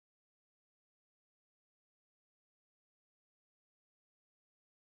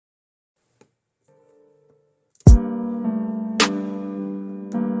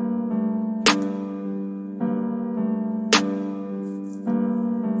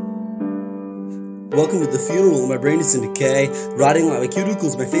Welcome to the funeral, my brain is in decay. Rotting like my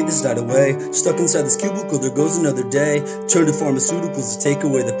cuticles, my faith has died away. Stuck inside this cubicle, there goes another day. Turn to pharmaceuticals to take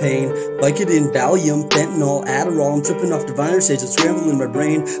away the pain. Vicodin, Valium, fentanyl, Adderall. I'm tripping off diviner stage, I'm scrambling my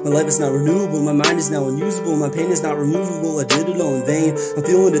brain. My life is not renewable, my mind is now unusable. My pain is not removable, I did it all in vain. I'm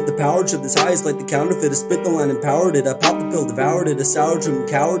feeling it, the power trip, this high is like the counterfeit. I spit the line, empowered it, I popped the pill, devoured it. A sour trip and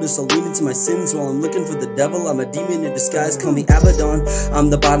cowardice, I'll lean into my sins while I'm looking for the devil. I'm a demon in disguise, call me Abaddon. I'm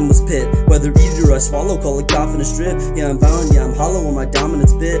the bottomless pit, whether eat or I swallow, call it confident strip. Yeah, I'm bound, yeah, I'm hollow on my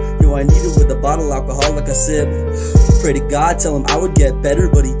dominance bit. Yo, I need it with a bottle, alcoholic I sip. Pray to God, tell him I would get better,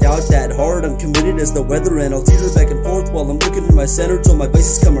 but he doubt that hard. I'm committed as the weather, and I'll teeter back and forth while I'm looking for my center till my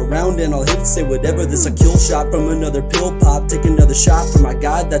vices come around, and I'll hit and say whatever. This a kill shot from another pill pop. Take another shot for my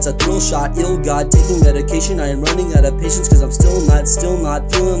God, that's a thrill shot. Ill God, taking medication, I am running out of patience, cause I'm still not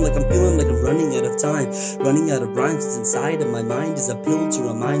feeling like I'm running out of time. Running out of rhymes, it's inside of my mind is a pill to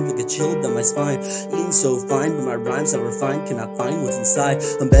remind, like a chill down my spine. Eating so fine, but my rhymes are refined, cannot find what's inside.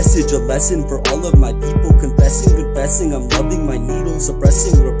 A message, a lesson for all of my people, confessing, I'm loving my needle,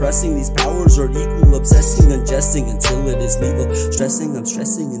 suppressing, repressing. These powers are equal, obsessing, ingesting until it is lethal. Stressing, I'm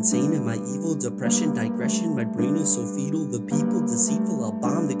stressing, insane in my evil. Depression, digression, my brain is so fetal. The people deceitful, I'll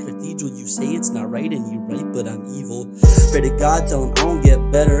bomb the cathedral. You say it's not right and you're right, but I'm evil. Pray to God, tell him I won't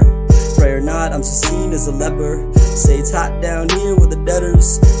get better. Pray or not, I'm so seen as a leper. Say it's hot down here with the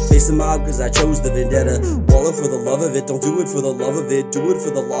debtors. Face the mob cause I chose the vendetta. Wallow for the love of it, don't do it for the love of it. Do it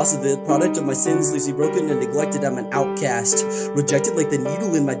for the loss of it. Product of my sins, lazy, broken, and neglected. I'm an outcast. Rejected like the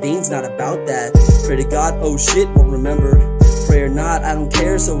needle in my veins, not about that. Pray to God, oh shit, won't remember. Pray or not, I don't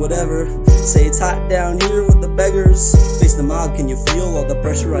care, so whatever. Say it's hot down here with the beggars. Face the mob, can you feel all the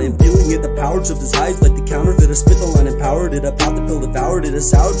pressure I am feeling it? The power trip is highs like the counterfeit. I spit the line, empowered it. I popped the pill, devoured it. A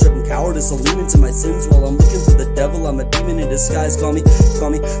sour trip and cowardice. I'll lean into my sins while I'm looking for the devil. I'm a demon in disguise. Call me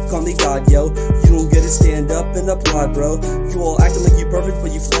God, yo. You don't get it, stand up and applaud, bro. You all acting like you perfect,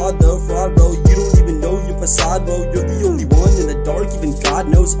 but you flawed though, fraud, bro. You don't even know your facade, bro. You're the only one in the dark, even God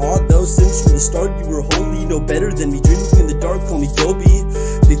knows all those. Since from the start, you were holy, no better than me. Dreaming in the dark, call me dopey.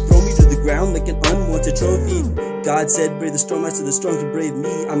 They throw me to the ground like an unwanted trophy. God said, brave the strong, I said the strong can brave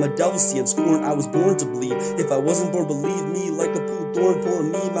me. I'm a devil, see, I'm scorned, I was born to bleed. If I wasn't born, believe me, like a pool thorn, poor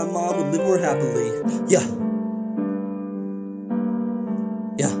me, my mom would live more happily. Yeah.